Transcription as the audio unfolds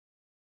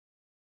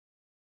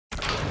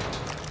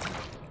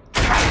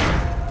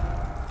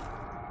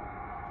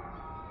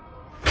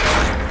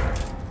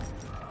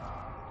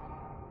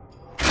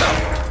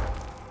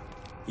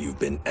You've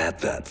been at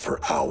that for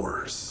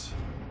hours.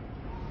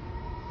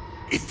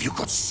 If you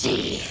could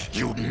see,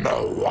 you'd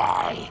know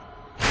why.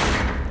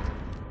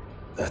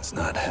 That's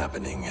not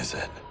happening, is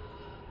it?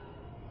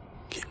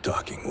 Keep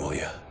talking, will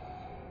ya?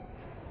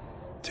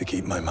 To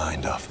keep my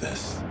mind off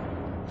this.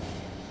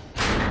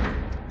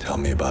 Tell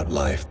me about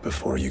life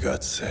before you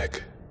got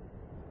sick.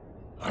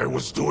 I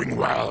was doing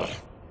well,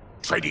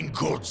 trading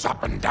goods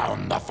up and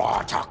down the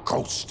Varta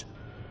coast.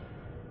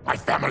 My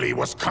family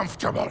was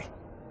comfortable,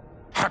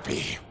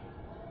 happy.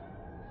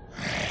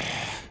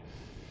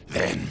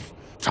 Then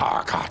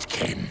Tarkat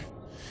came.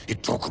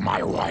 It took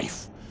my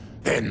wife,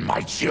 then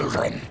my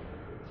children.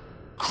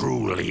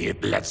 Cruelly,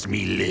 it lets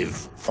me live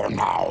for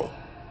now.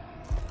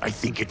 I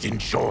think it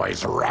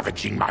enjoys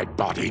ravaging my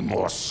body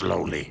more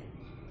slowly.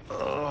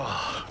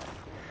 Ugh.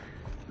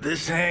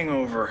 This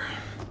hangover.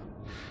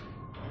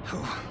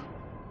 Oh.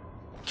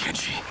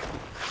 Kenji.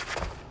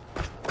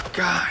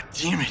 God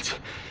damn it.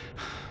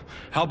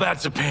 How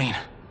bad's the pain?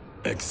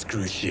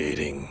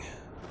 Excruciating.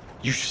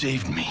 You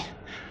saved me.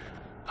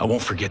 I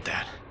won't forget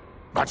that.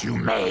 But you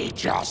may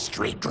just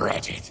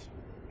regret it.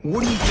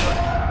 What are you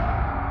doing?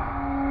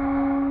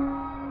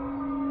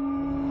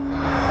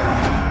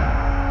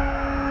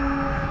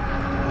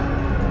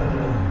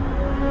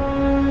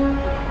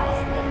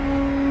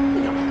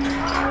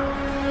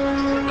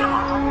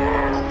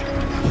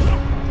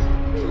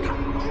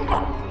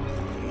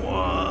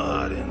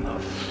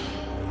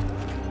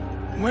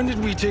 When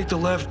did we take the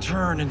left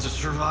turn into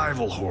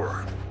survival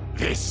horror?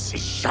 This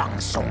is Shang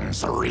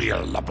Tsung's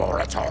real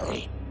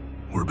laboratory.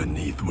 We're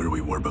beneath where we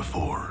were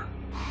before.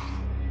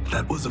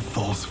 That was a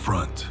false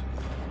front.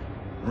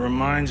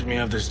 Reminds me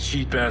of this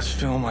cheap-ass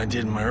film I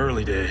did in my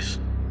early days.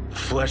 The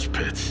Flesh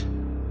Pits.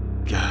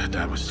 God,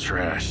 that was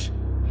trash.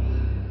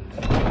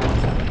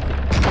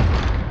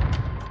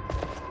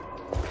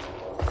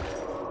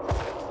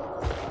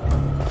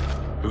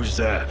 Who's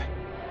that?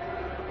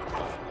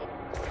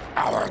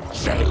 Our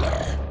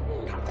jailer.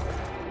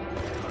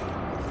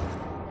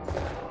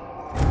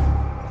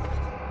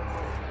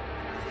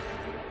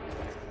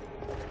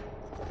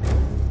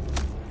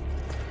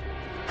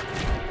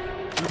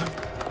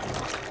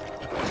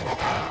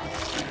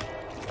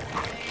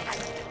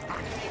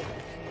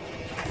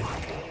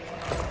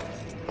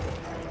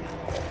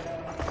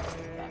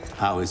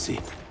 How is he?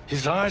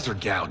 His eyes are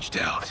gouged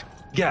out.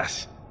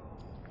 Guess.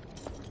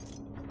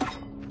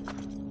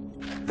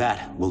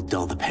 That will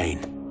dull the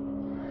pain.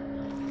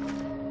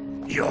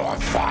 You're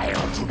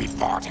vile to be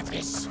part of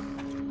this.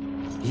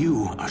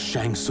 You are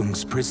Shang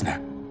Tsung's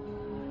prisoner.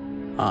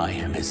 I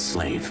am his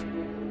slave.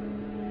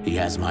 He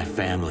has my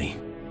family.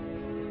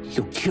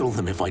 He'll kill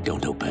them if I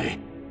don't obey.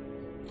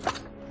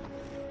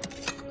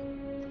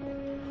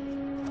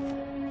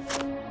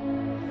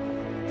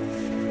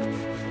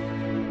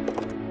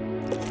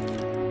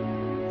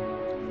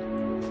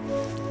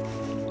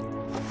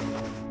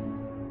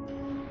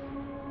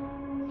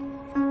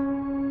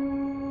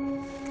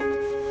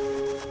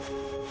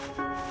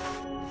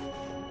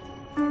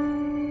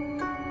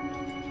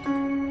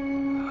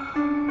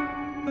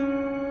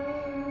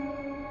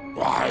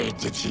 Why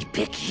did he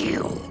pick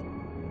you?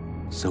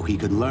 So he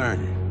could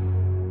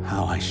learn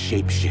how I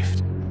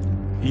shapeshift.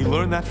 He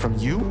learned that from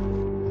you?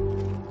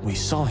 We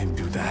saw him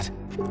do that.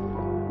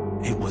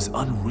 It was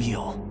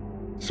unreal.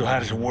 So how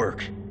does it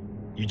work?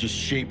 You just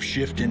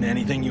shape-shift into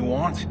anything you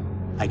want?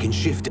 I can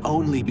shift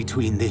only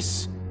between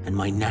this and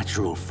my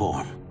natural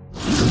form.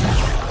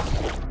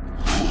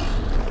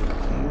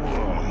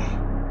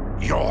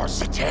 You're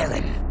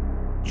Zaterran.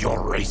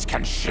 Your race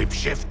can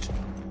shapeshift.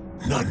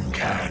 None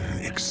can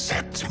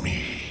except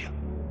me.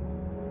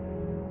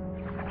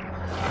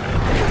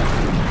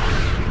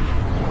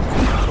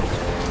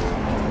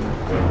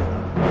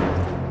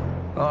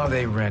 Are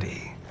they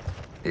ready?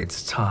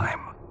 It's time.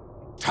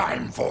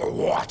 Time for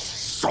what,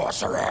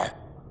 sorcerer?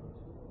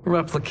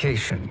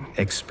 Replication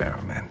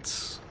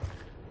experiments.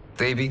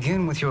 They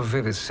begin with your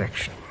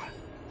vivisection.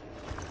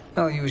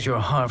 I'll use your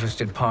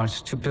harvested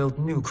parts to build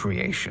new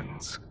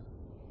creations.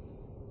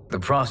 The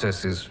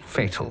process is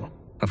fatal,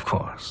 of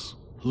course.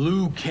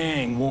 Liu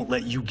Kang won't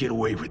let you get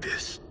away with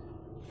this.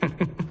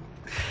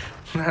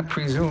 That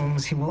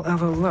presumes he will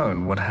ever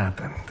learn what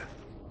happened.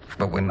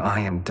 But when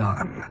I am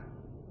done,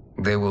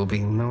 there will be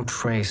no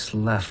trace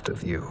left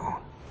of you.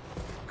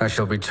 I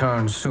shall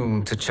return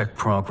soon to check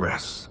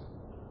progress.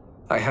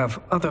 I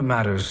have other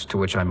matters to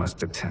which I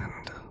must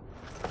attend.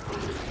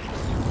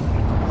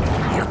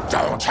 You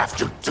don't have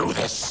to do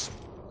this.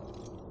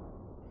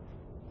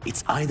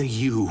 It's either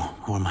you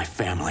or my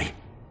family.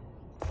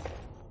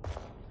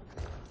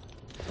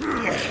 Put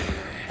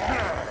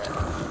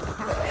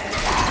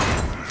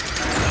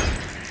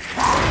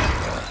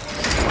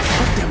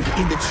them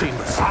in the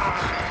chambers.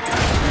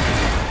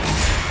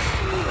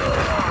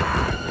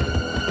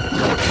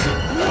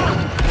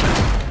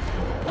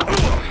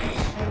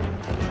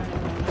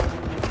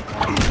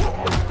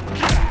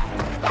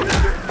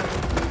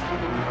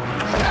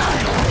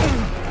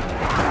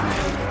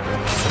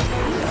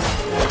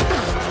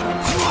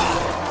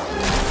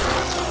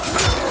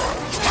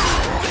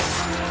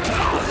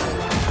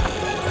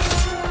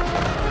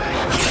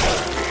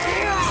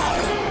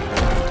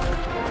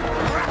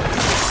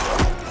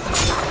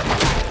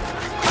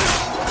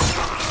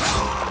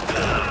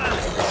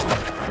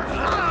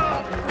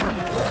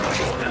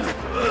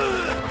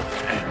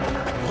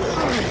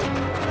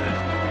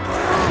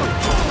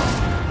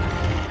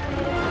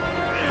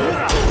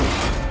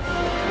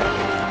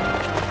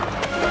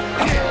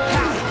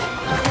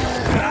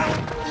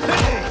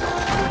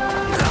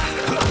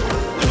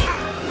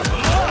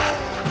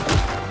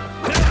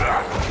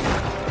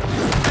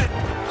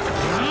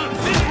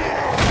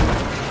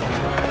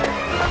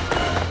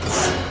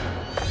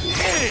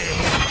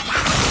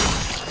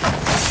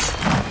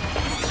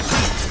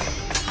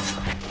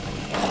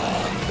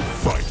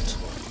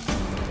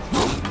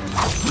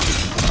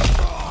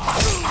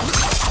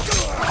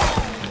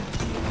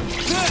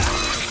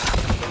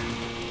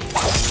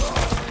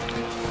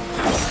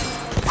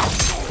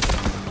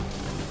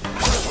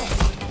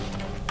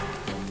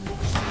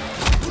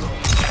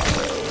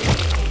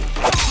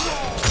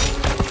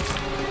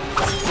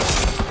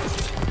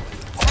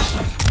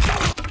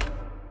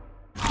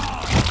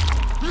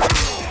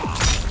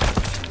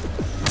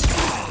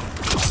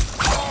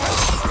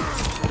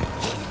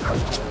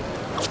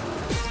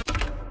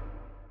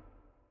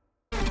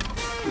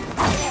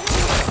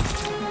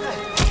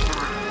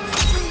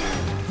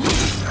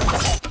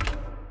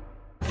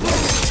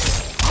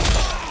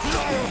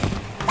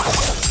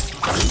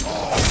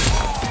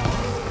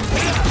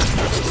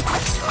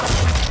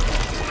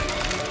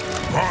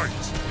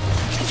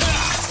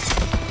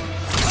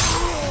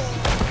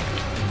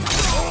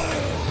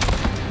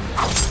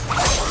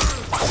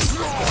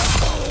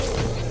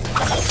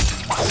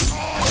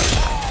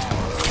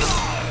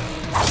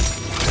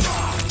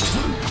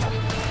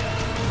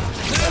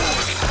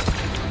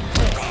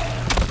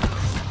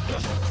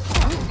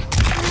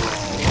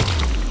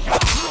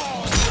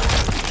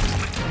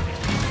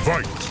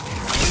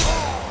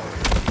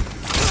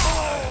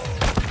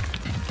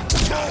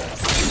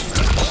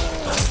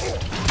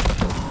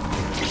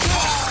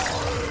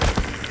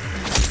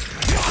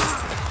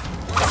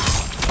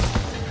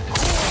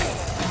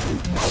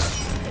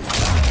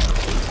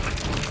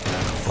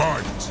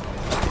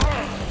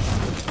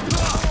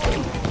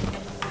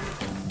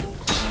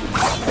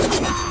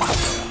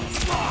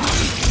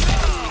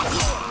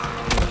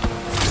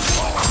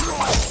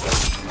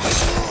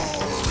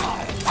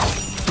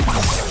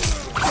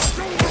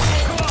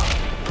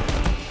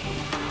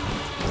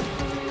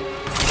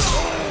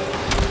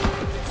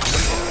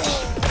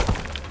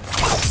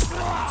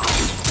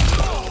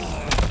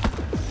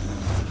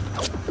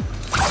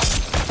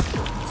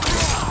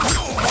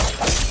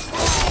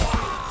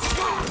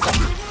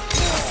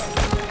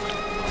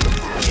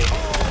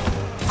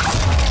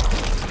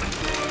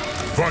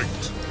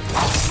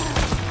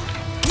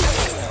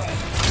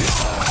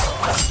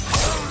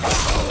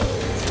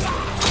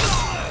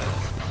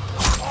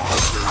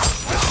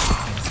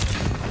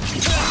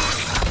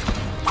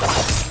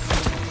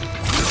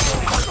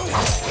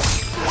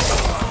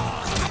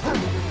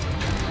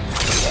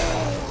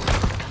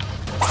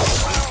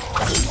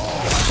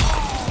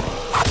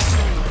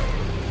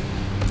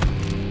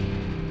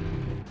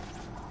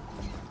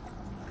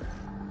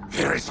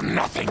 There is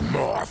nothing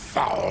more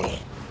foul.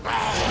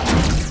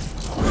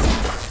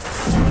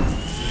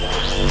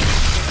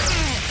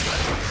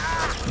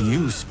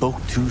 You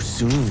spoke too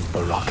soon,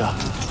 Baraka.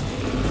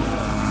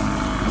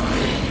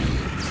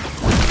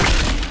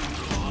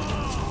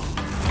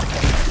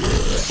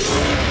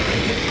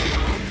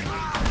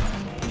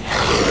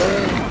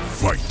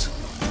 Fight.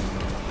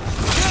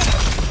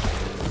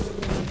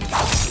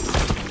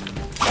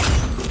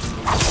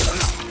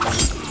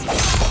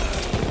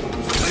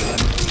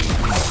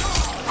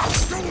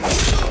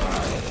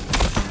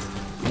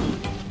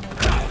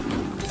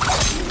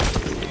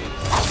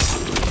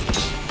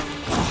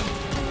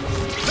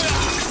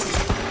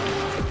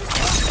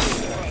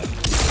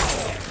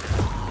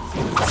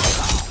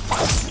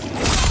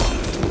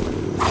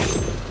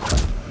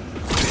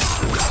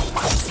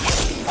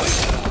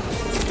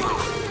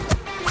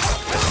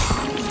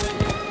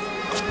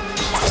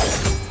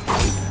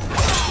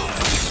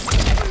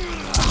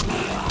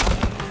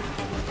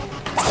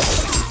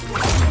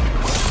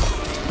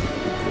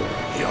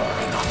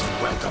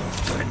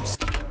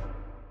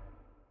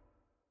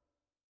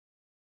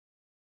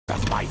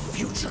 Of my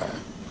future.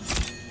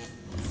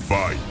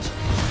 Fight.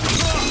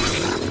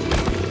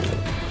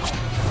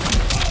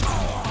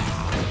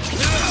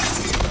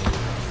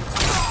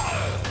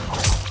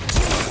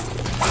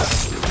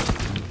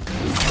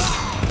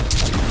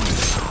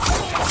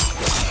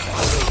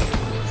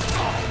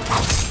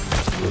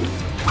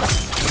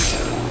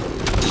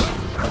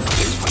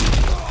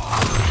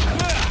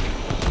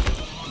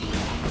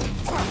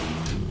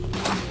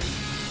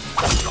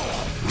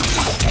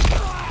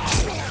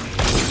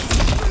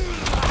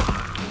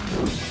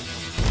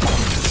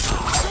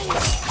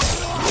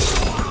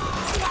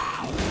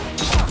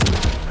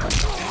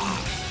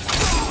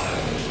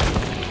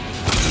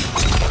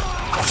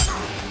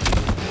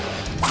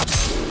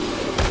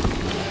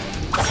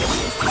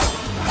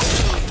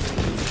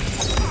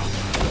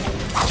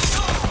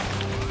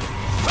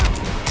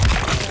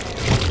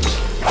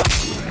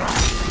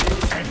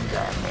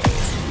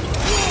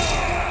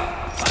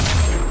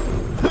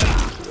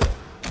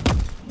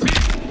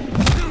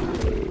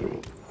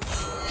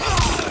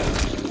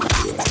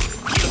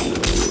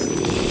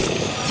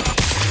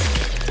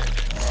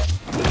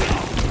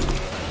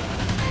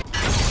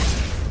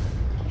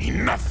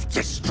 Enough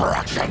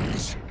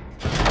distractions!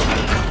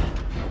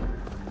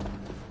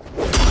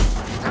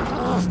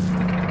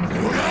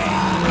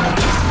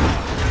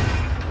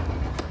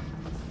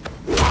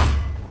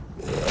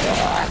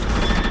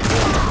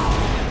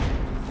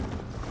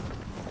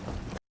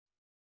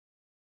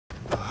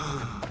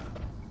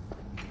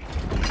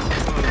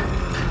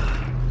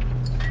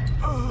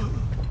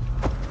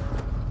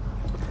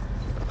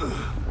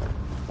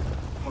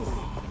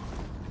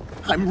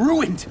 I'm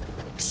ruined!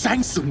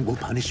 Shang Tsung will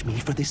punish me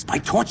for this by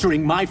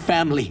torturing my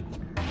family.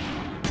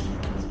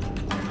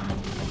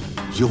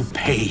 You'll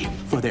pay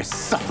for their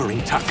suffering,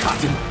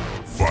 Tarkatan.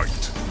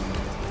 Fight.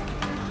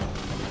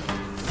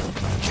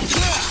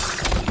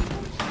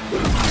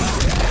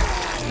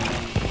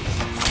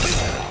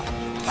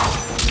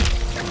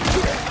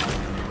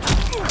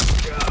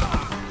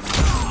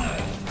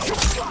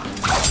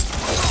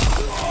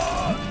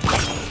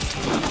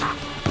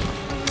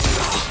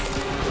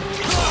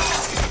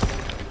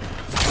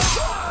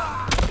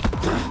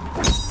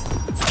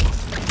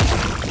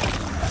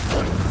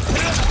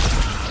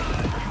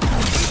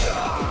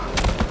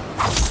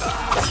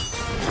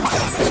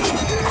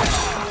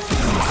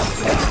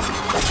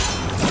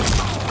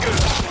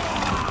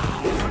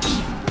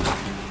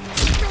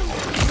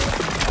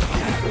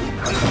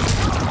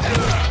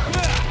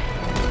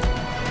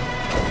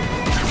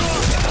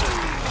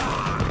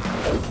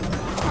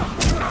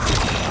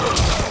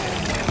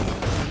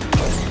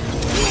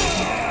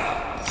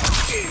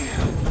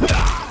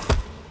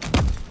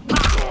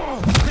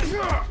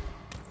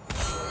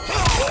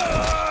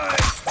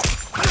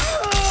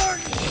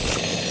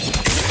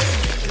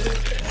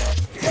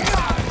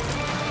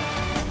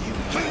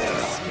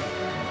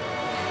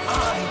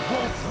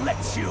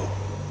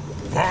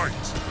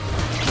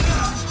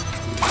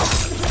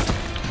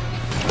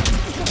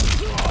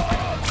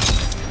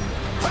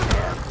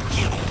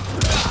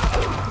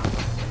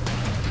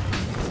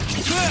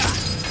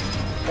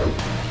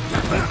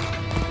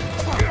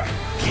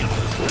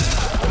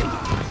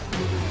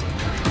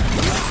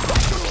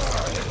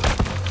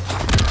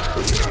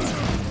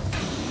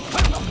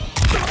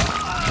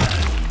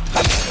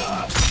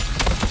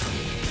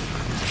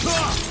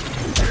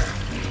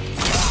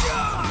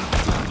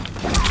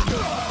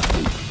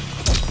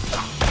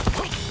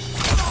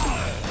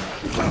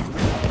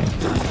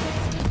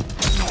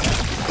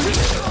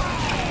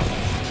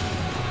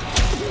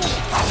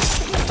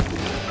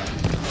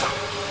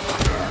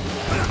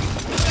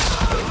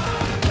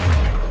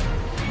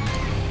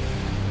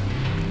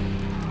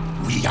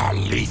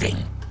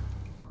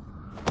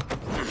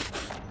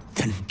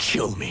 Then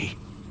kill me.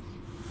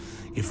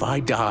 If I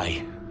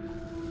die,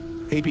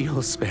 maybe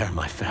you'll spare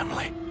my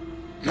family.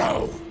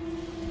 No,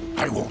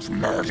 I won't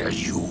murder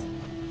you.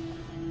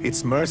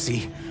 It's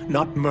mercy,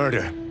 not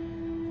murder.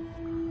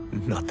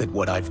 Not that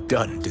what I've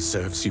done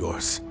deserves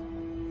yours.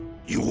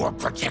 You were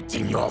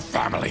protecting your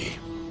family.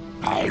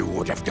 I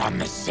would have done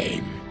the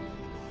same.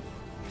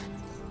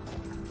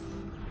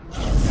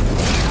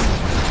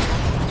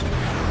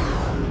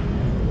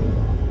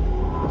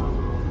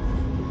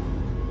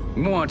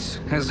 What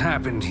has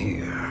happened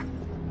here?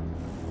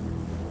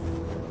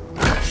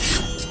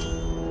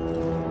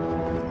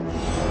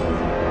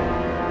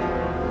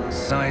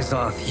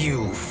 Syzoth,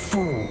 you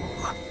fool!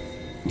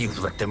 You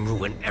let them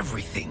ruin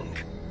everything.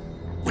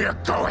 We're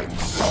going,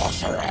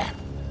 sorcerer.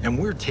 And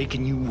we're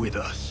taking you with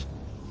us.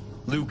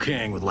 Liu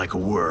Kang would like a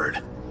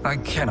word. I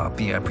cannot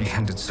be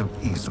apprehended so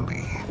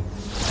easily.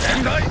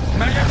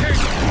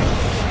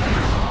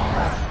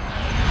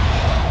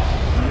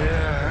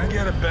 Yeah, I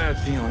got a bad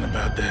feeling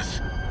about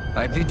this.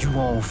 I bid you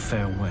all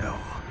farewell.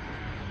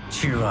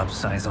 Cheer up,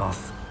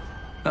 Syzoth.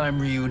 I'm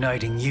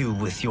reuniting you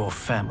with your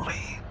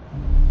family.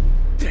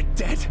 They're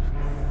dead?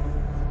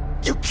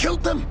 You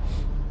killed them?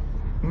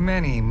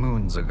 Many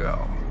moons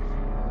ago.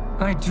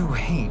 I do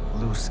hate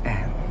loose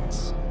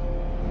ends.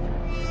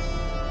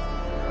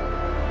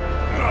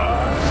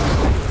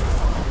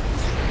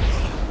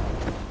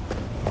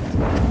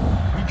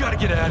 We gotta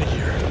get out of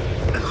here.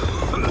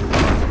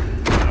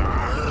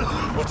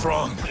 What's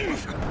wrong?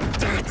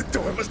 The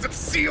door must have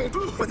sealed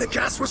when the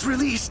gas was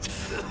released.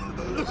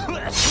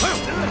 Stand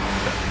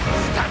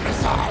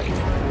aside.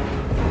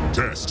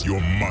 Test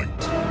your might.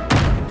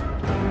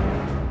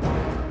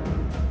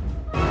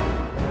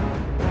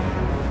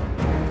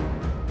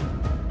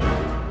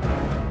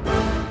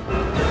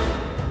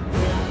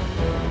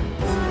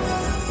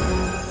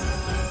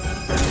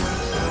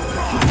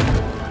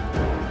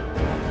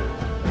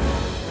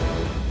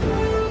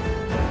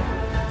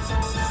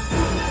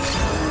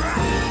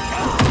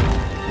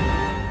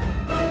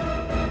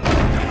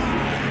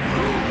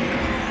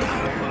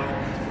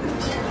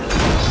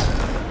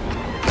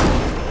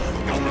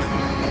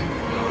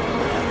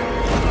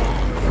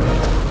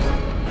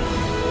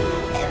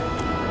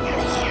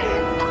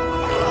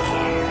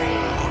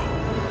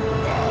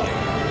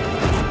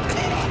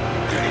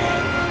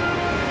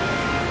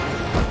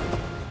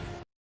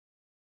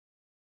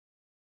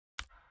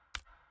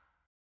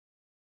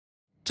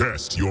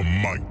 Test your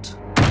might.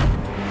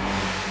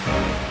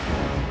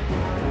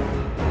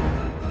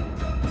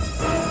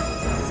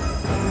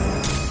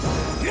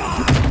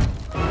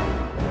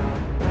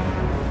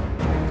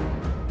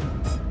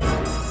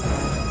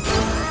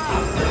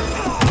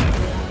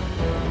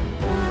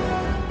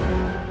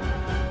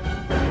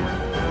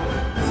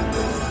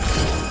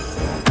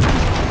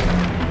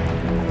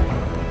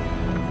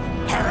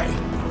 Harry!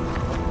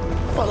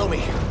 Follow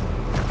me.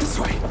 This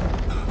way.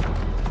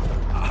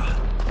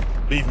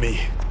 Leave me.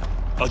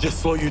 I'll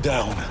just slow you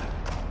down.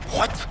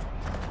 What?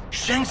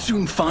 Shang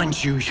Tsung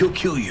finds you, he'll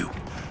kill you.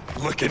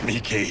 Look at me,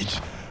 Cage.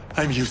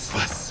 I'm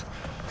useless.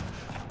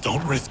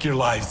 Don't risk your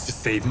lives to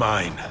save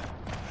mine.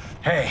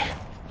 Hey,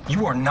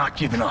 you are not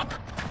giving up.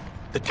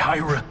 The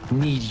Tyra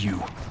need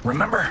you,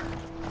 remember?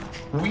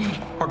 We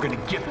are gonna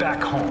get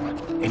back home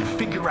and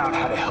figure out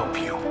how to help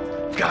you.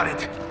 Got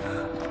it?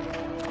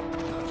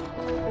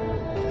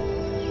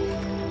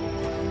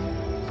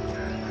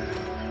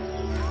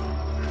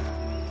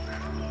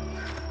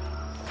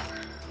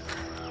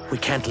 We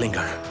can't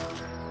linger.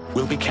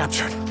 We'll be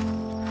captured.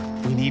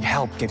 We need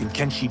help getting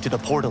Kenshi to the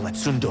portal at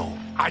Sundo.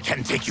 I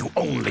can take you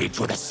only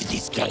to the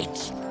city's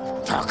gate.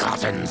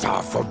 Tarkatans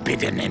are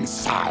forbidden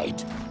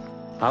inside.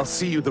 I'll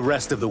see you the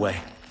rest of the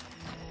way.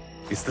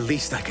 It's the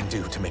least I can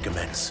do to make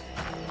amends.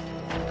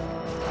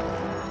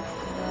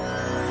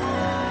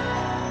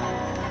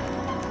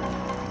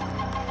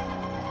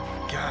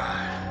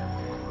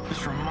 God,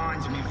 this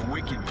reminds me of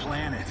Wicked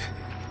Planet.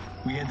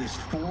 We had this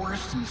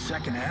forest in the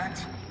second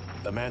act.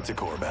 The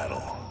Manticore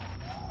battle.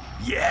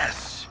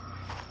 Yes!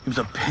 It was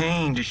a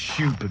pain to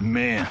shoot, but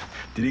man,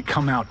 did it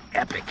come out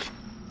epic.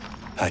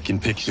 I can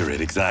picture it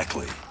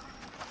exactly.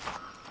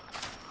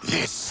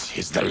 This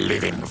is the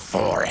living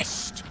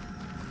forest.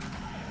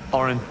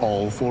 Aren't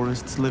all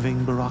forests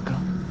living, Baraka?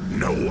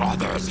 No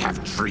others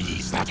have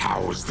trees that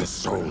house the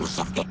souls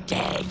of the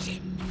dead.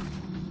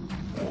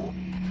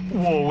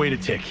 Whoa, wait a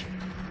tick.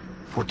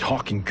 We're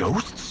talking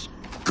ghosts?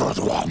 Good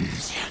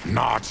ones,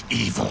 not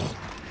evil.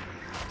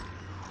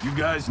 You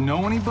guys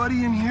know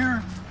anybody in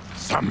here?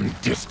 Some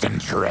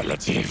distant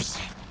relatives.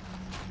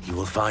 You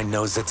will find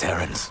no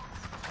Zaterrans.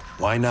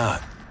 Why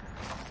not?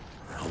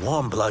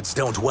 Warmbloods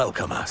don't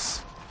welcome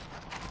us.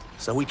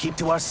 So we keep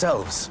to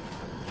ourselves,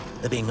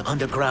 living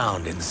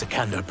underground in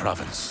Sikander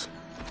province.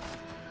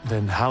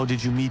 Then how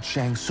did you meet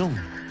Shang Tsung?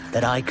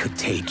 That I could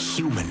take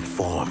human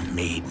form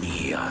made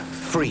me a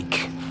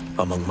freak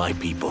among my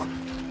people.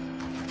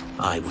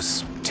 I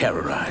was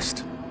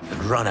terrorized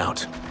and run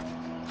out,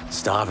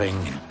 starving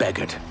and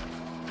beggared.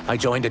 I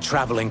joined a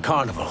traveling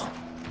carnival.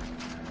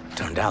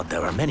 Turned out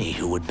there are many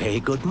who would pay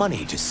good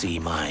money to see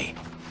my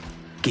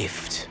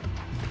gift.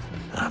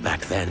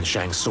 Back then,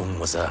 Shang Tsung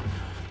was a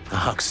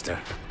huckster.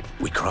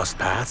 We crossed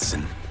paths,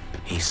 and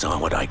he saw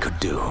what I could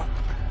do.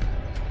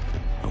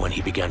 When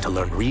he began to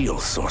learn real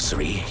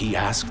sorcery, he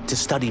asked to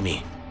study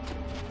me.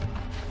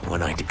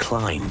 When I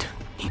declined,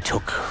 he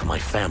took my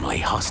family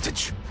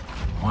hostage.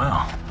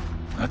 Well,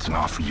 that's an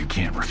offer you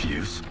can't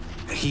refuse.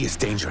 He is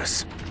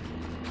dangerous,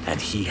 and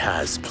he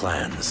has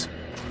plans.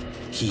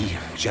 He,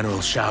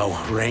 General Shao,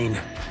 Rain,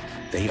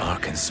 they are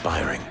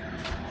conspiring.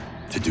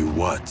 To do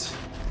what?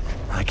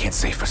 I can't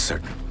say for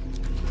certain.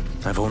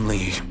 I've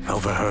only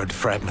overheard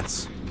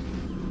fragments.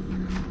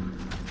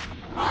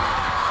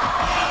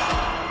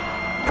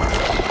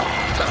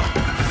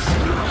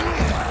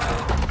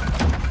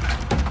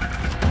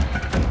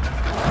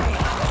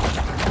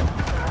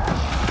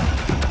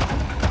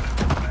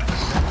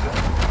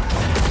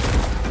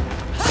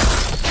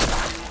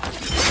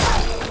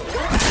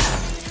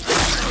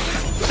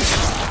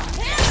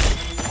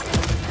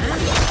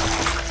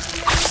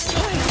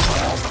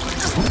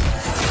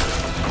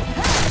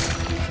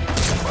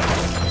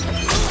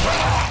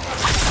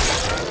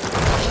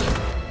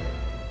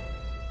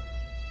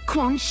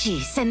 Quan Chi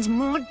sends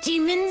more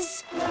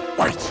demons?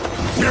 Wait!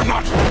 Fear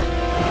not!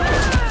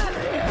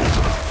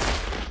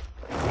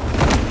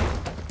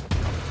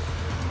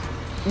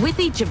 With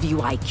each of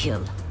you I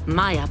kill,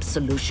 my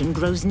absolution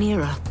grows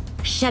nearer.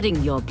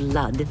 Shedding your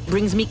blood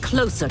brings me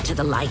closer to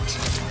the light.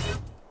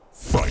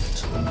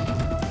 Fight.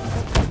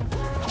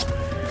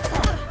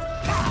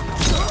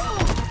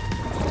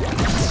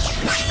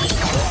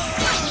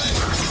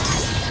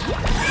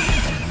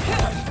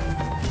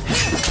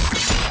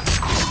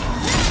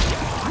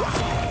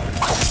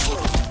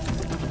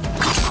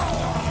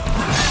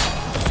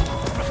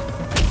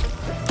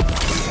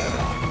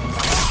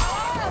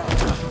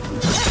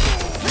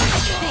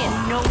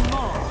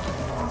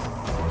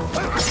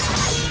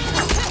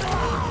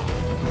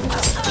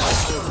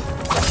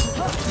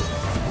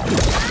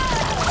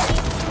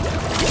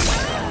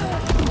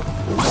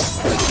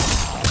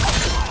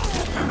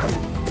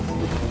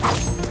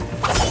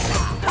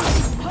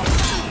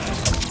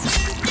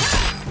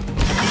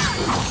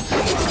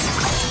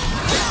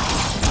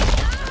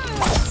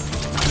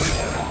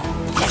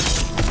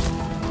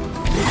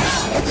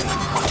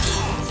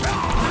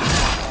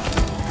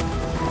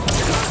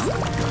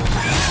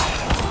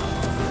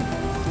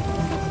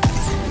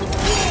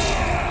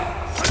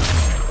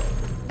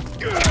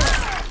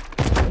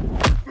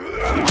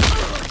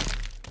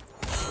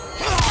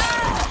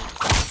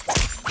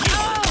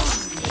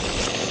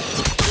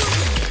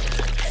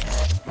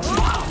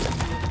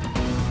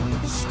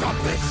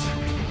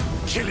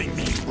 Killing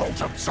me won't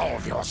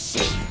absolve your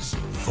sins.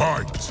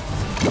 Fight.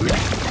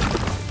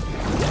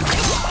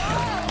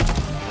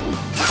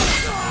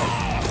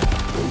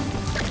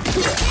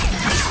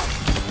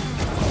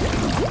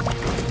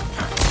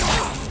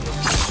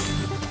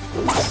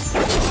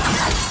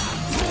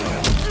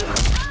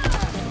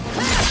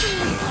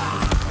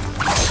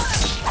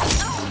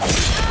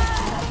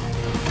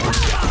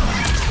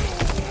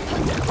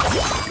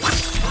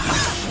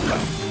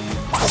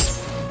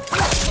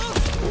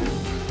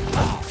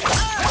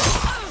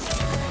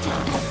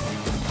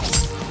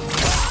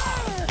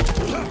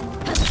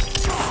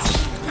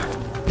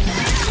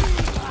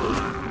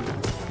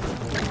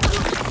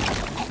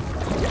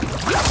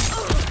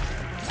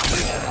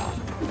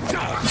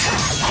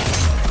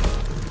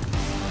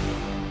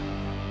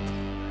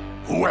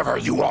 Whoever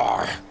you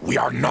are, we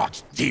are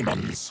not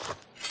demons.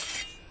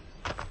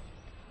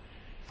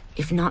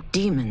 If not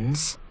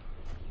demons,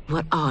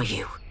 what are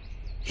you?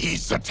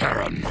 He's a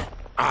Terran.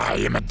 I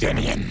am a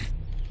Denian.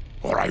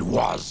 Or I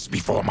was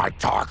before my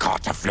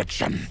Tarkat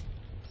affliction.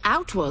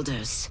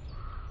 Outworlders.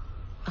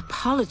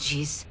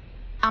 Apologies.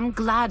 I'm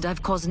glad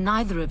I've caused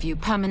neither of you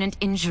permanent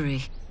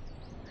injury.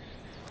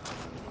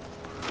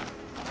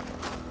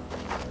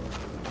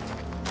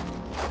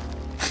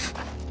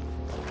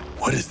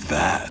 What is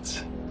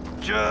that?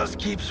 Just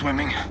keep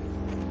swimming.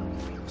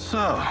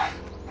 So,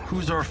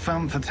 who's our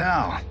femme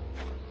fatale?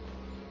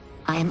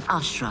 I am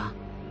Ashra,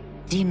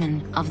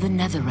 demon of the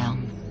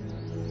Netherrealm.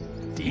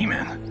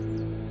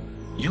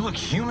 Demon? You look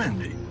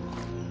human,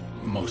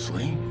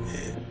 mostly.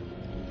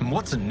 And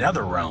what's a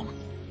Netherrealm?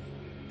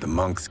 The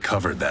monks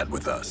covered that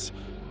with us.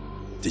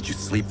 Did you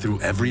sleep through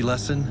every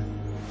lesson?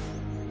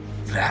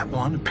 That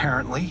one,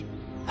 apparently.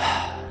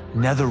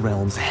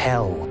 Netherrealm's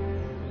hell,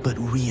 but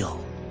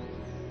real.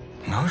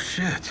 No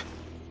shit.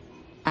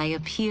 I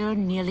appear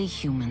nearly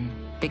human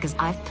because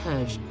I've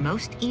purged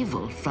most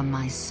evil from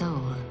my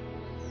soul.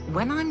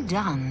 When I'm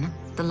done,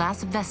 the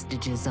last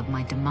vestiges of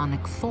my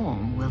demonic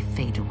form will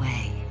fade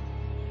away.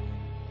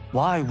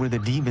 Why were the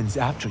demons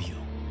after you?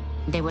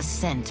 They were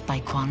sent by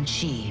Quan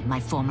Chi, my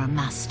former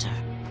master.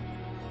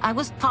 I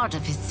was part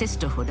of his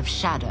Sisterhood of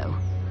Shadow.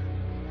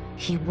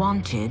 He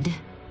wanted,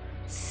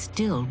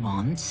 still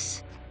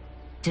wants,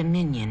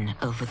 dominion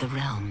over the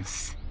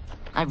realms.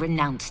 I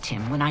renounced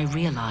him when I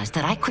realized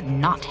that I could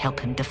not help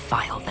him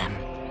defile them.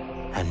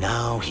 And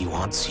now he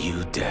wants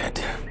you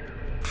dead.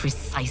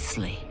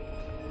 Precisely.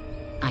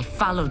 I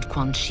followed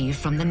Quan Chi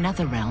from the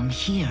Netherrealm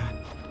here.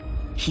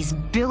 He's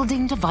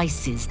building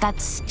devices that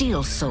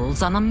steal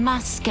souls on a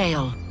mass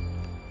scale.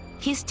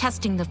 He's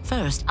testing the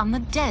first on the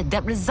dead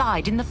that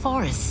reside in the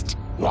forest.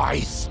 Why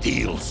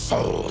steal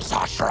souls,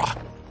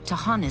 Ashra? To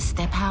harness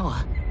their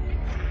power.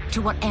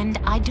 To what end,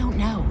 I don't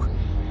know.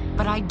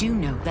 But I do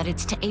know that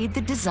it's to aid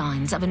the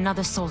designs of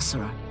another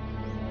sorcerer.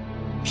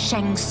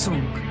 Shang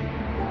Tsung.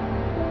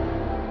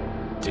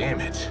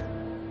 Damn it.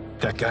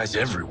 That guy's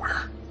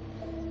everywhere.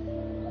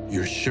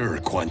 You're sure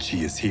Quan Chi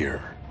is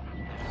here?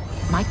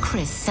 My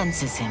Chris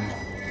senses him.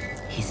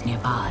 He's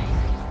nearby.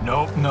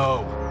 Nope,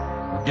 no.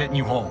 We're getting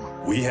you home.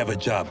 We have a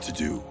job to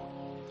do.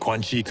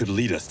 Quan Chi could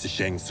lead us to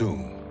Shang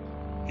Tsung.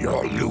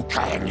 Your Liu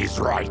Kang is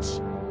right.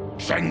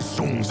 Shang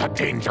Tsung's a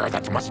danger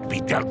that must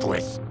be dealt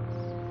with.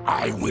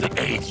 I will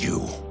aid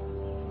you.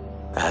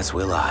 As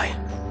will I.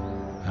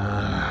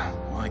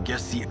 Well, I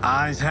guess the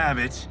eyes have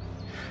it.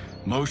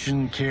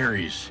 Motion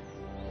carries.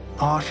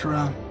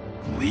 Ashra,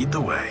 lead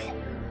the way.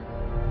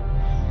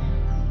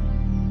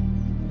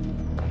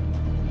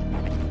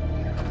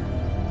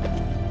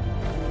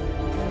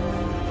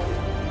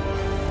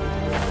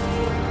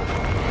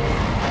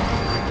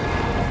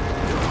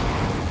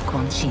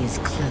 Quan Chi is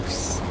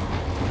close.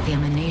 The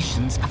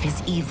emanations of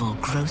his evil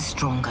grow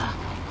stronger.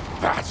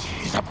 That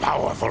is a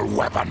powerful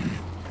weapon.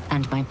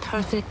 And my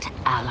perfect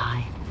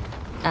ally.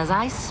 As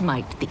I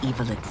smite the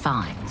evil it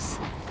finds,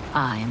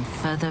 I am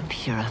further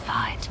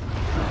purified.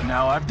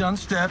 Now, I've done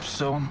steps,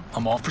 so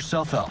I'm all for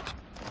self-help.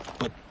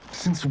 But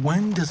since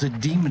when does a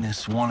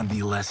demoness want to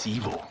be less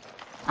evil?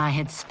 I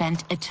had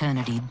spent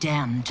eternity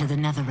damned to the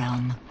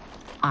Netherrealm.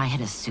 I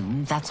had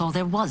assumed that's all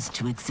there was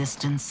to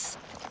existence.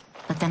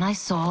 But then I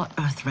saw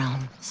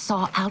Earthrealm,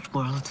 saw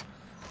Outworld,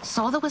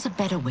 saw there was a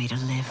better way to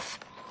live,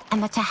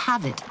 and that to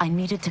have it, I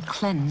needed to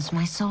cleanse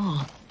my soul.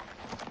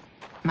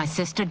 My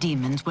sister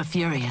demons were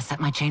furious at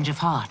my change of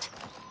heart.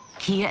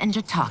 Kia and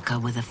Jataka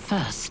were the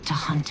first to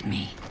hunt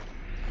me.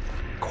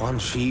 Quan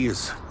Chi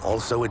is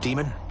also a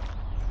demon?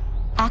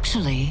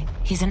 Actually,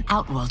 he's an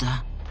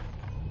Outworlder.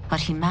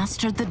 But he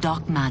mastered the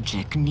dark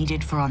magic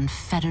needed for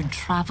unfettered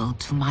travel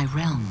to my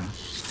realm.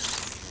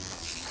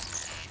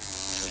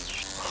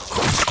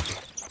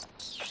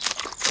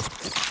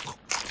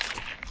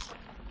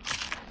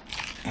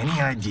 Any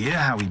idea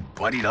how he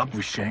buddied up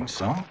with Shang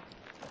Tsung?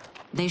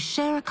 They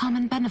share a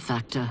common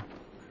benefactor.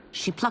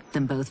 She plucked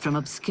them both from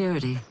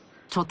obscurity,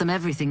 taught them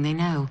everything they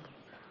know.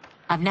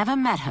 I've never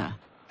met her,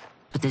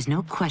 but there's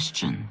no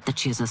question that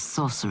she is a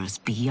sorceress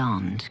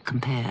beyond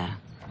compare.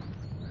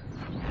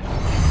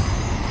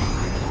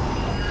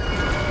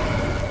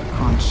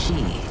 Quan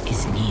Chi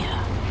is near.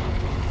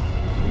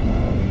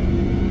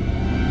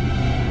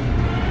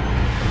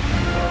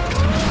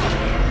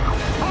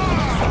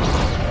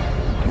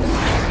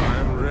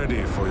 I'm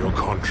ready for your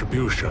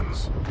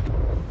contributions.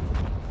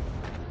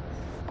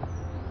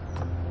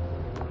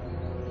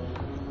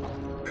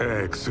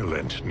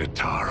 Excellent,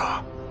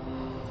 Nitara.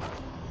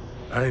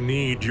 I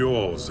need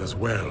yours as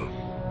well.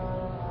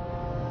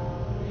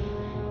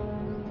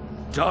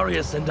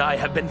 Darius and I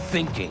have been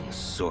thinking,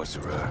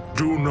 Sorcerer.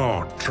 Do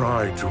not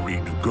try to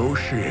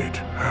renegotiate,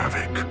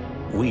 Havoc.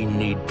 We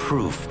need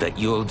proof that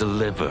you'll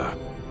deliver.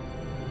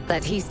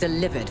 That he's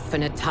delivered for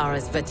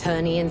Natara's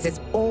Vaternians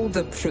is all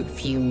the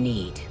proof you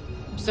need.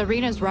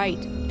 Serena's right.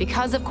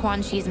 Because of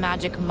Quan Chi's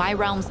magic, my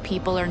realm's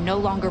people are no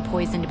longer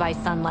poisoned by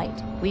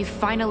sunlight. We've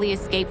finally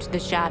escaped the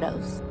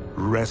shadows.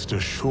 Rest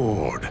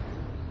assured,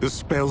 the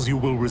spells you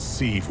will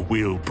receive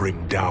will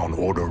bring down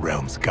Order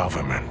Realm's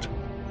government.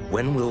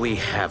 When will we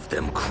have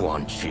them,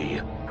 Quan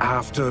Chi?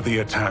 After the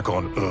attack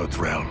on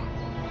Earthrealm,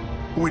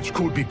 which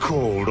could be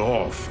called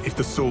off if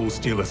the Soul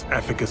Stealer's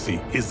efficacy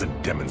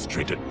isn't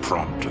demonstrated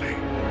promptly.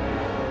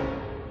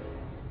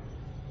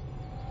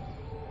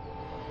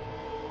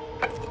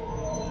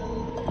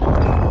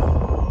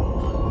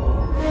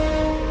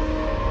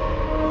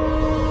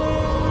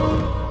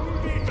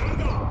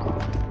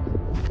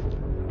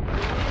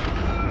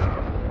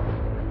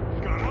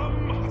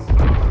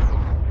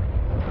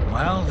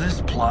 Well,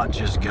 this plot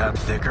just got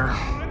thicker.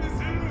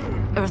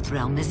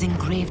 Earthrealm is in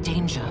grave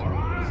danger.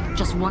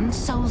 Just one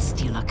Soul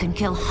Stealer can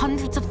kill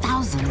hundreds of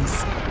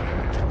thousands.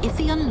 If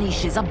he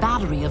unleashes a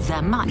battery of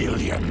them,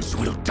 Millions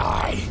will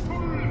die.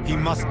 He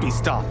must be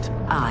stopped.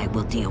 I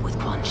will deal with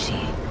Quan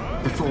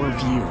Chi. The four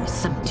of you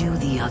subdue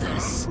the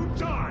others.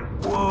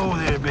 Whoa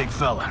there, big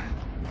fella.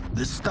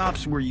 This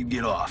stops where you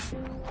get off.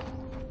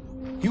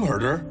 You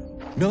heard her.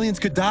 Millions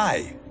could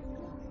die.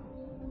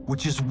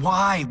 Which is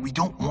why we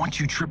don't want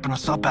you tripping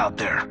us up out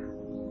there.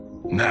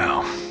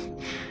 Now,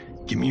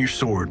 give me your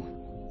sword.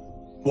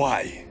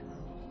 Why?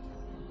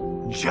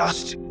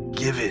 Just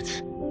give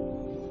it.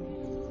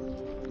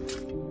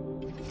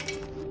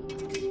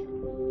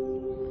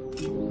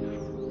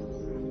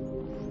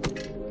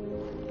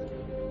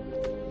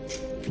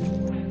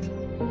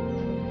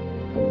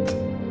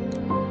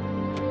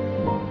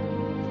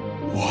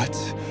 What?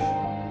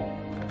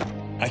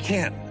 I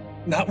can't.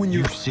 Not when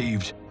You've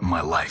saved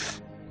my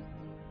life.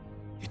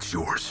 It's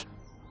yours.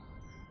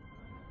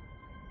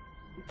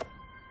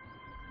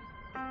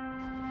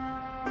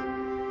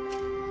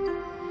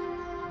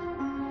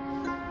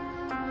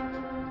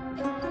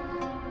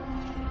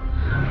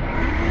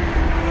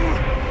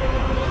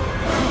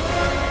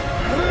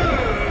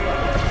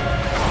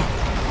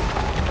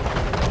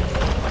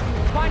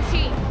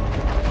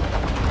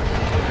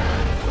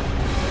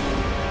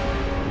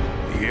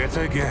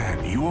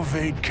 You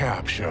evade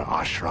capture,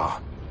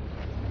 Ashra.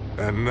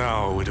 And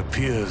now it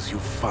appears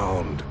you've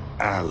found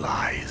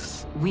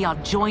allies. We are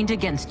joined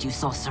against you,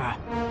 Sorcerer.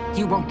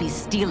 You won't be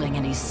stealing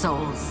any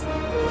souls.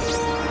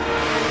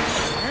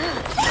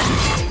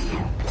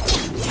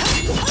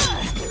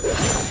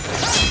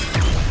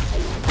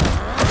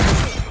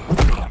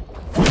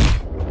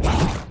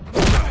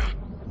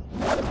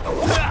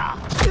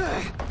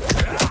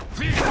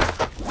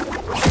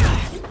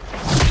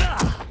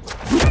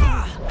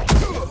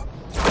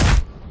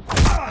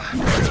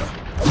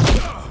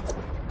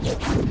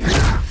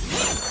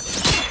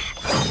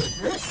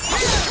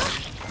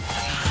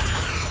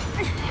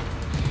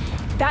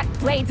 That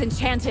blade's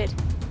enchanted.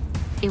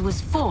 It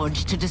was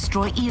forged to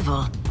destroy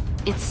evil.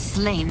 It's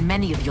slain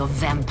many of your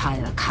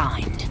vampire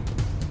kind.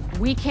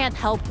 We can't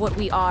help what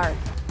we are.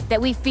 That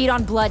we feed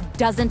on blood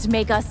doesn't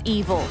make us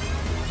evil.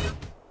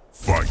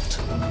 Fight.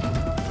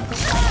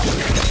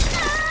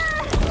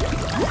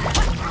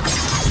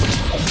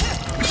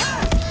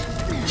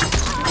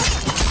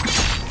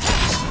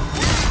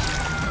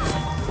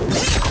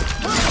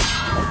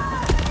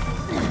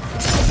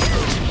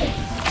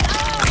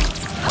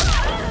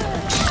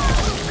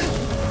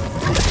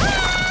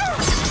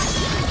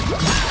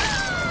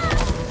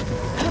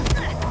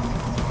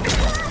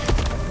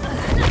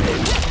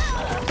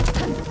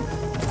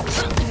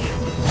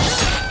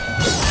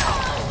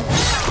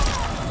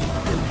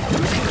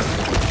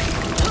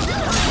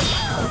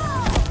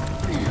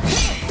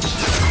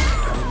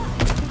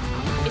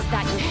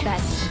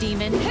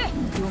 Demon,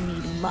 you'll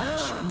need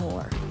much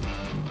more.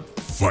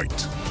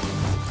 Fight.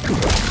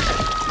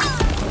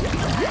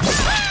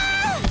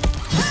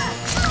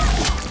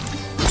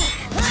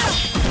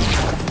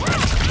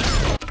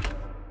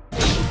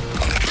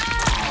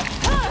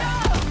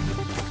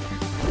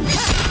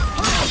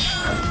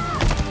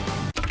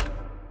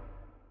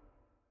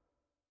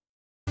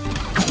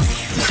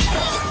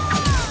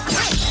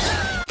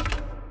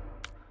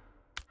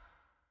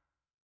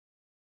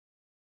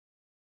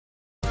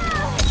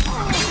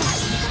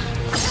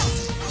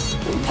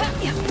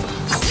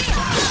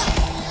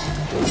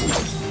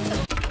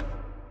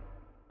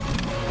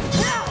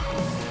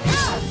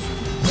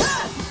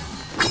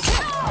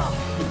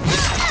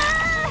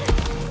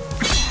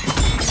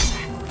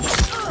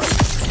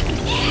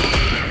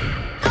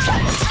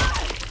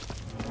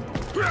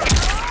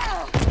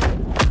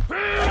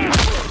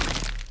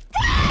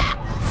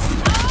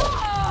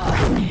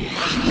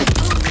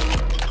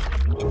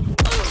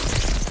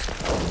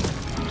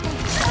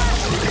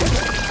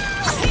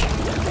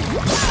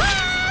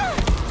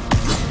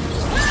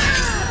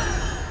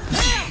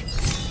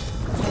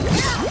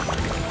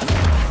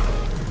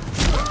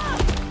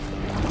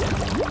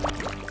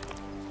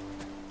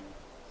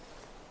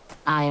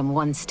 I am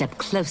one step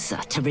closer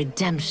to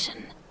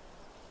redemption.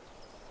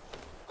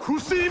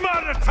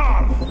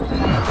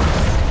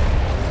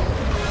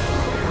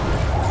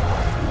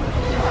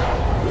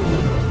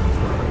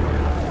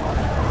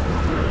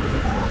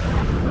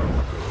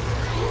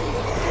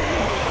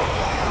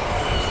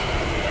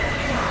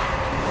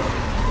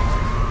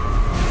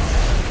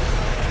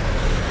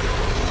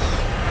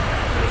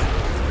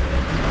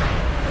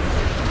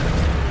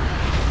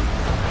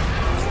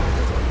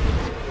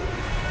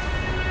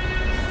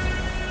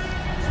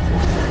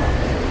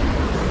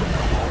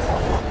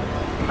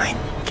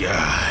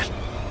 God,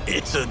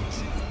 it's a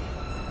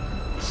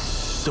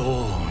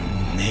soul-nado.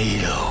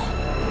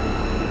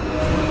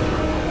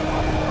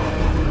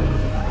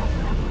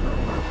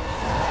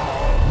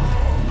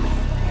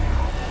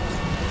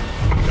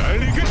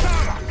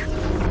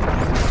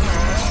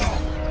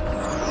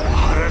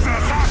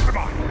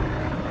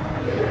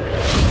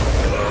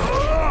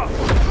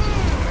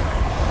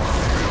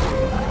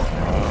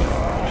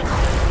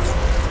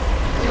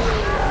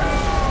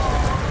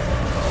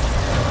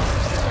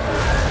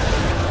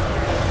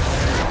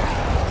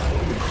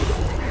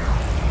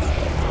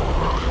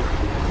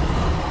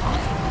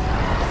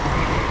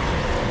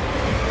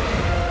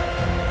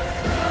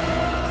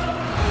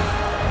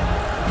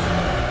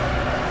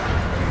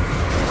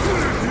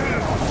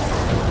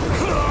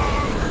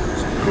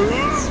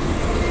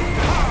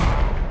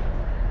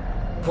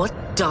 What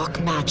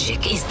dark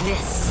magic is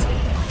this?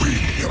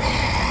 We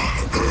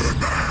are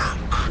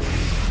Ermac,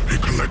 a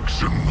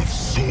collection of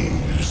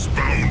souls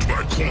bound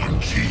by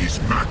Quan Chi's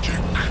magic.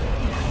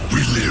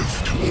 We live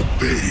to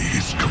obey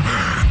his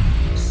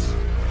commands.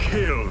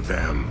 Kill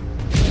them.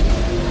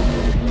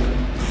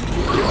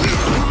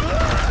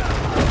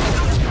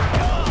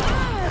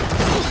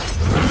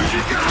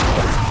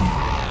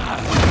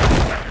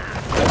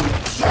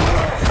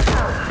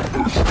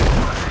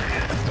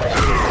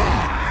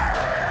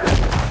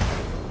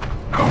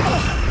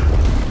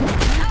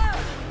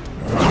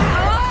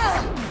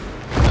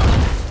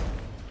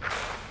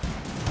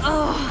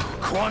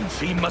 Quan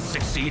Chi must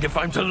succeed if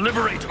I'm to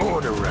liberate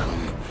Order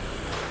Realm.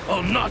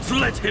 I'll not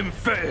let him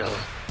fail.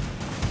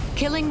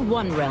 Killing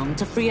one realm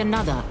to free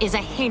another is a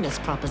heinous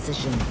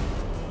proposition.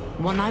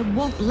 One I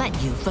won't let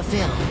you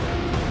fulfill.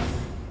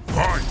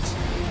 Fight!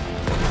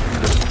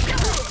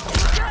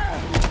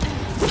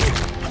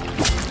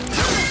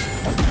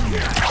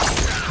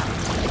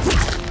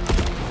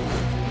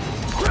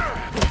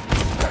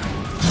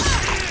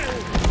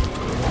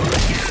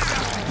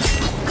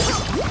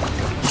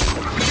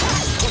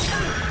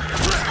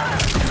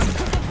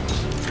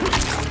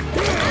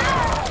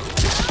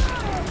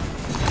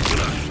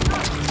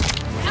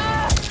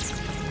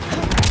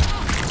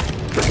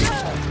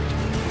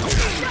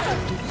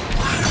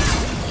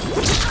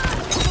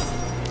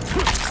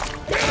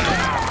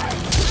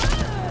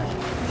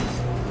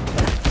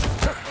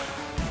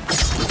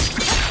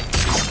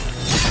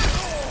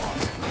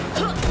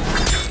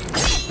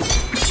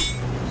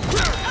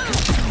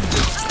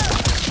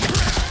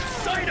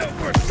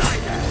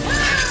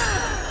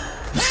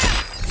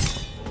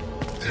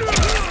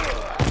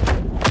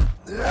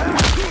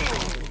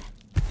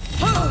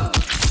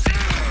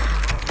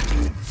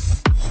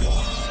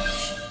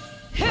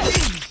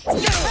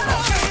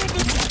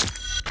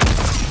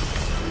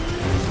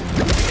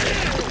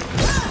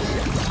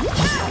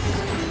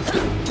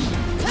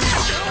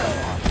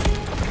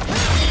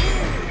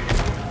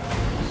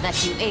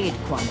 That you aid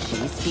Quan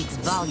Chi speaks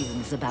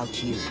volumes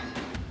about you.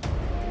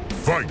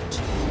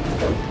 Fight!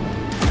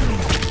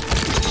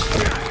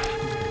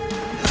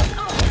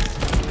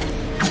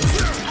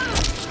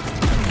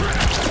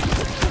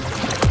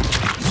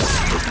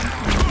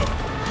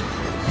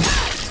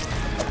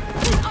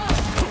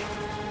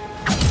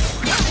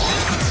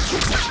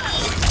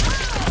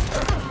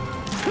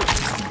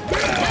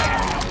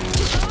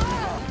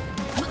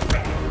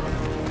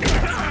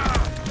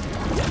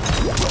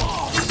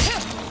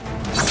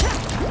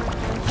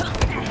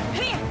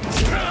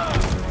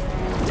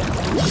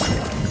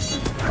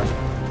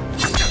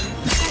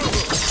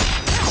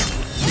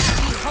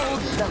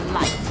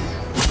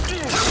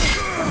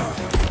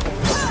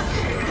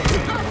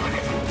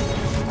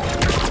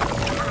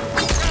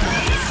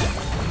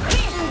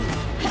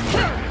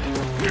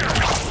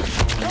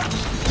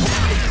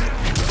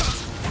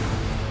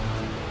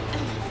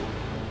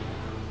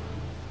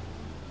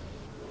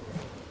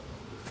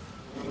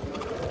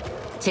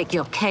 Take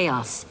your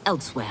chaos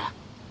elsewhere.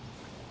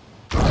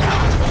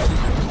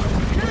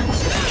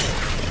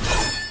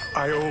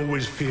 I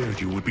always feared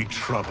you would be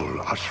trouble,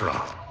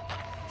 Ashra.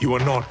 You are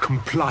not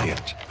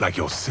compliant like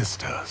your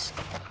sisters.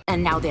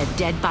 And now they're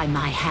dead by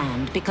my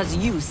hand because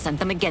you sent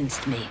them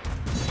against me.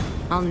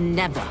 I'll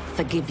never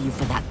forgive you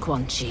for that,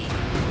 Quan Chi.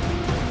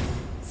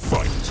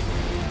 Fight!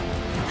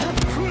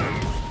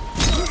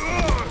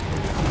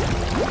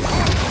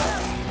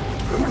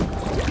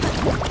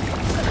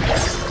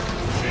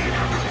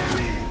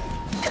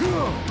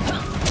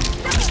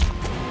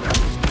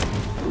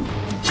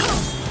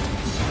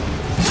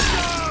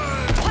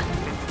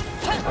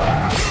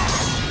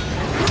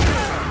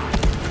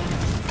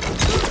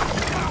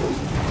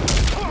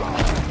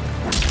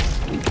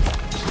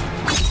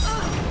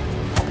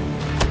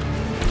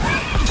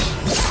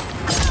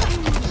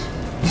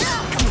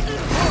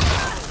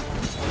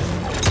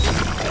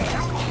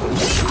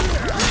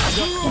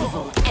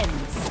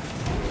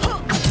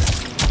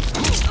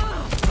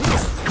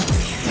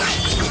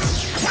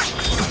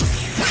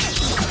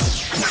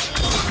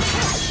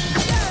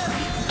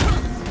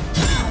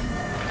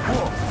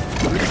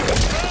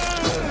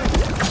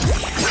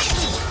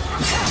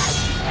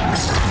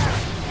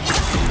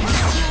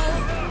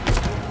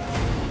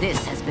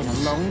 This has been a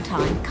long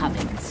time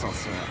coming,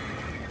 sorcerer.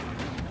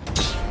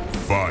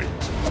 Fight!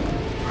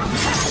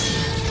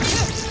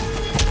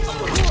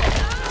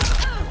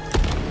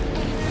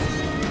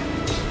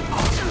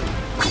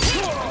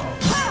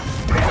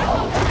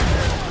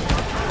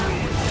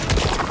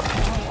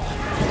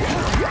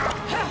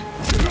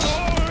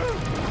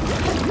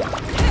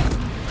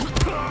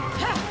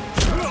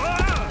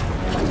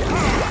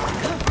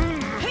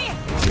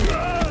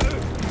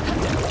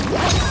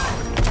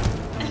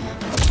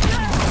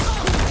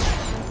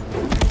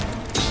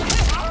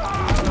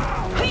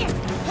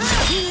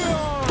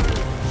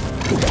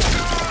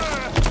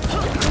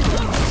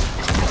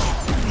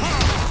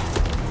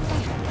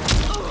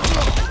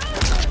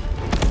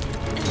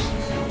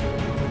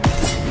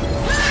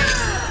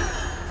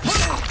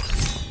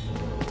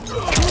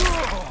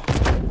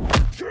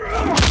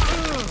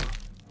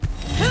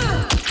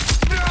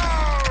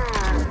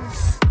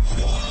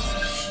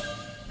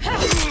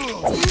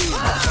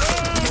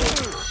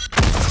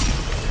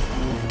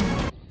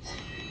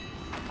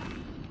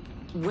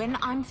 When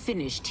I'm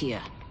finished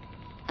here,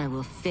 I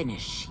will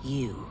finish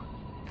you.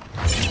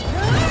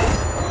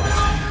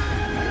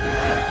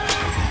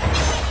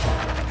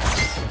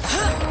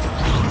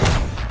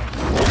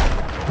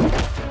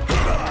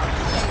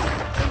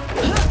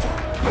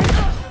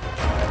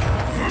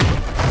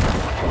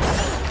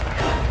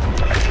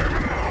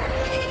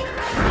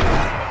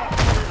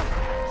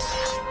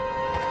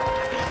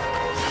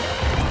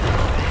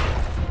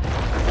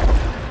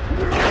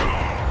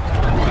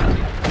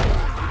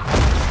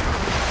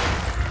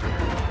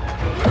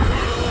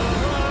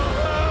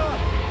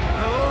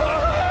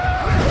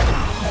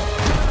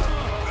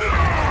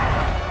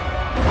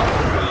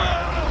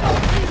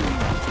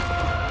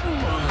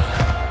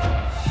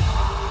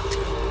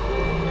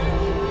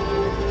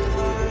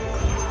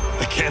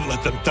 Can't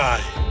let them die.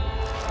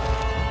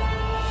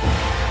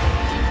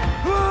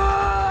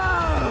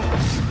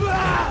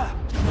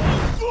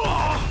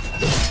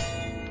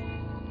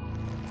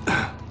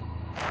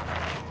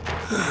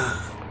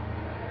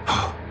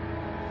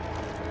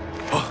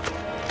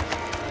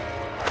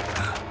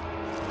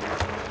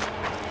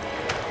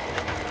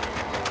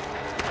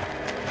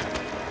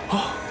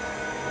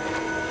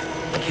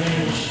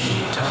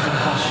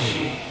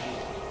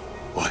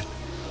 What?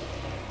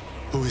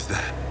 Who is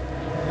that?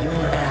 Your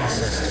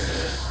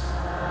ancestors.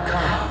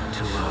 Come.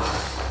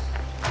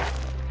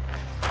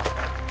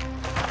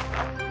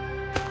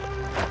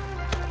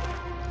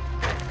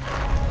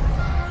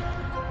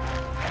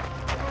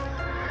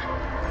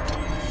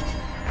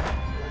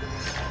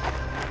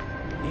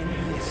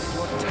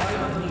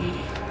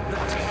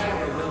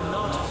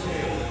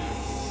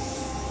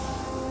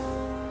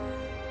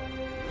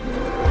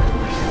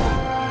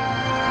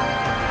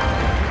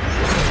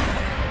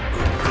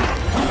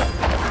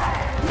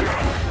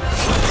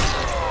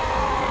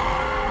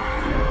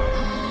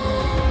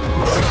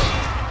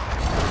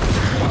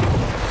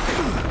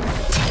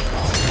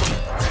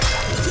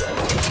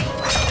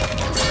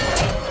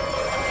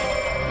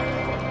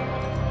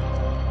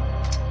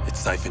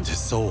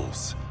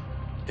 souls,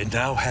 and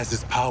now has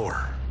his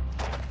power.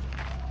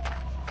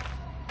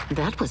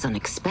 That was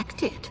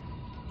unexpected.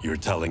 You're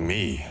telling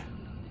me.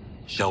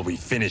 Shall we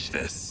finish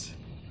this?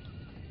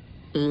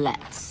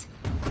 Let's.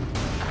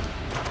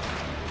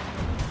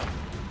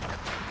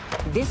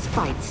 This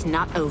fight's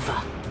not over.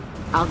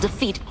 I'll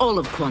defeat all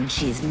of Quan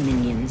Chi's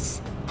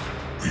minions.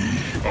 We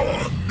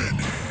are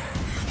many.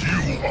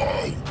 You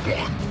are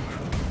one.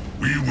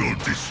 We will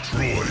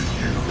destroy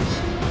you.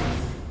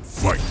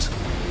 Fight.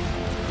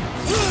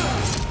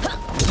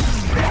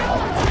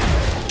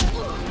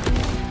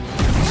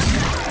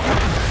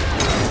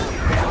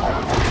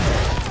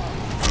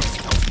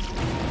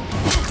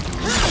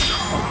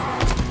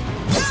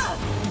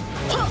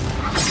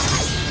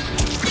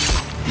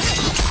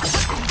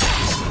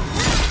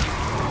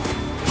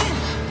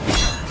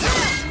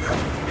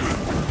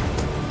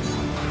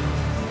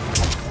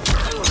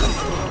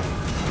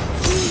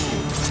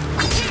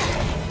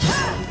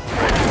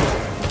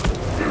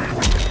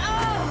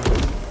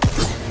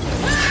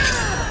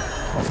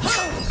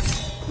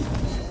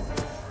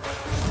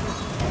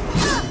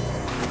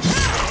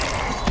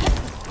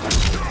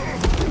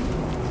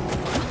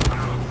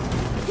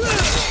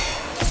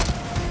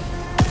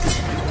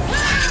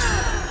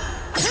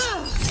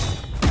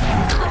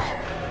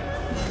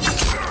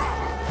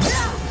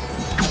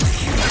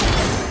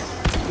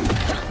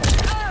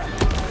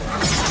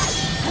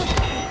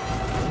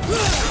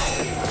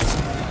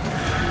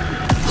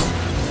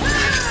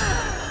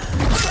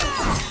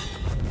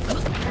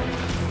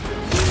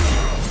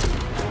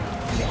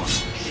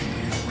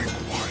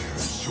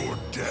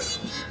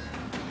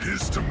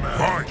 His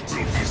demand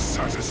will be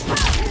satisfied.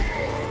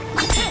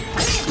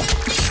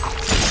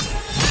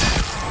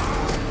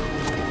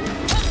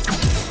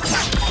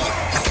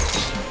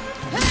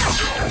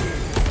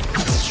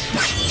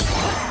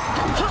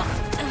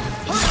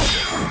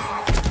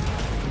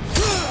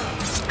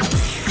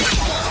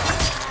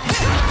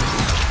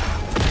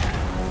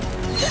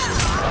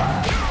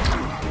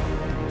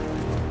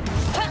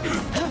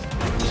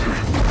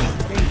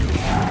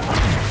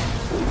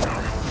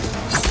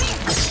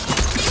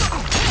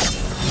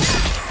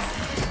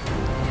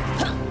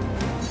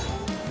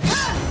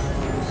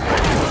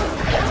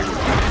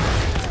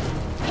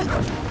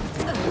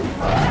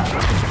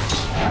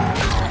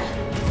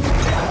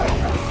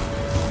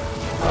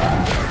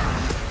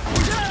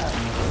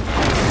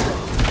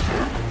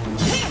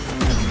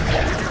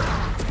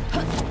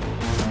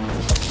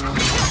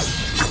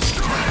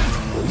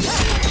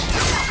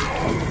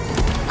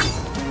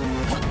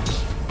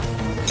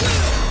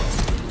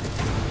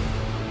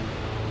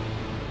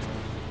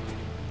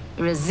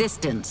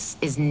 Resistance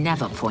is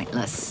never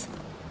pointless.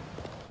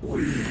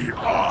 We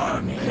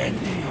are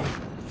many.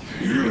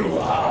 You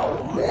are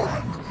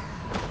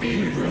one.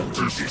 We will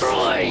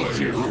destroy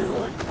you.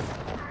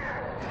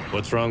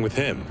 What's wrong with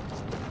him?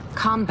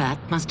 Kombat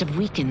must have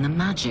weakened the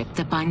magic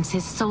that binds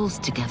his souls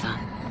together.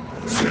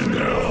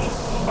 Sinner,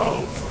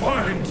 I'll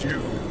find you.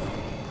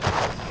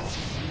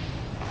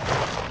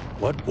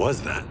 What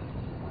was that?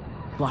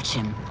 Watch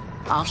him.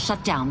 I'll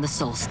shut down the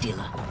Soul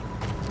Stealer.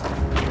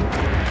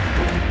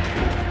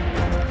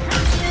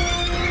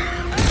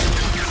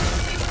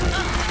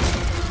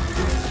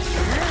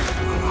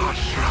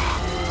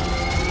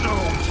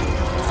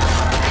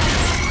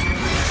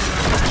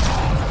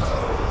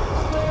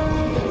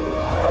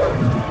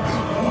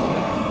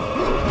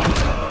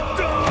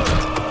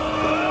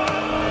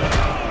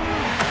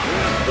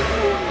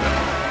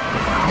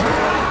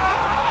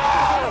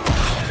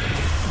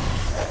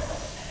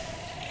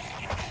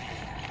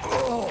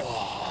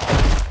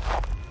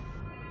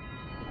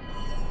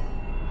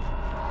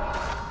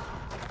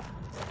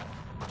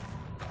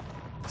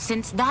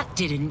 Since that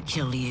didn't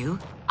kill you,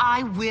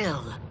 I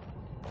will.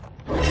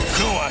 Go,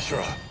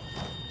 Ashura!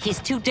 He's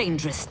too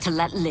dangerous to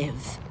let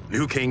live.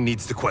 Liu Kang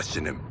needs to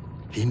question him.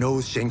 He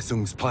knows Shang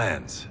Tsung's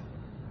plans.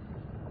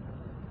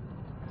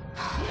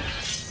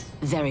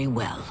 Very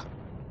well.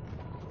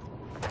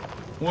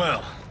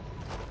 Well,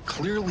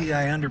 clearly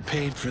I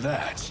underpaid for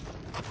that.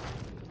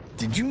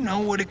 Did you know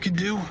what it could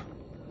do?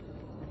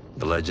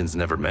 The legends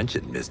never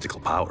mentioned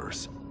mystical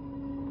powers.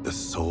 The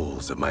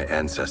souls of my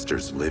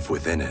ancestors live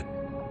within it.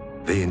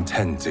 They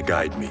intend to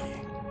guide me.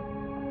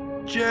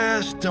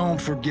 Just don't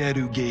forget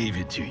who gave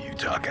it to you,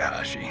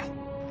 Takahashi.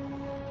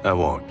 I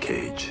won't,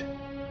 Cage.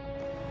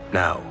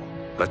 Now,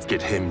 let's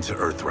get him to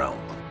Earthrealm.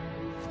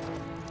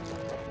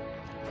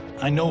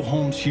 I know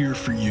home's here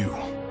for you,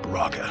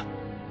 Baraka.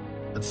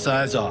 Let's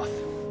size off,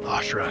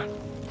 Ashura.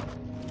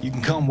 You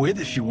can come with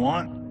if you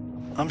want.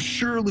 I'm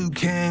sure Liu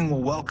Kang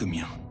will welcome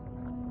you.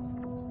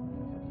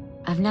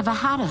 I've never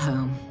had a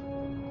home.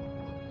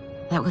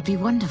 That would be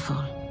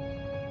wonderful.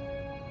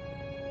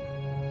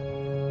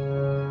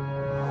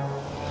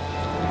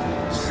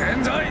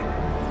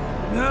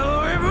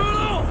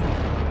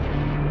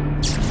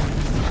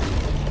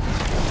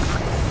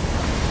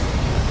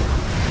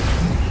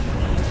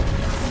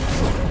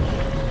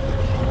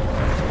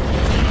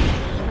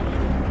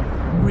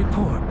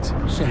 Report,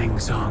 Shang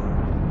Tsung.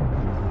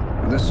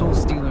 The Soul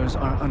Stealers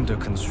are under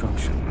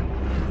construction.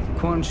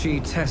 Quan Chi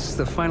tests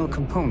the final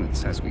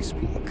components as we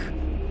speak.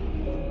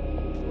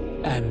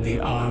 And the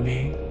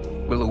army?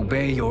 Will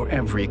obey your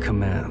every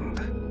command,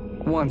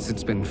 once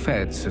it's been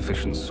fed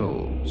sufficient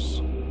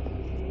souls.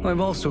 I've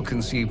also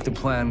conceived the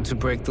plan to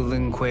break the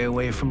Lin Kuei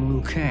away from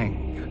Liu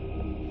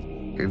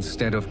Kang.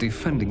 Instead of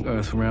defending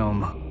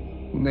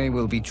Earthrealm, they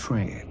will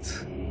betray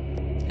it.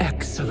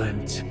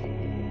 Excellent.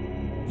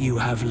 You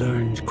have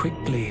learned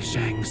quickly,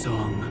 Shang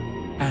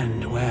Tsung,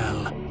 and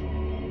well,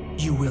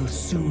 you will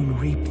soon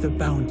reap the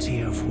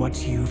bounty of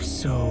what you've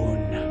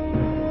sown.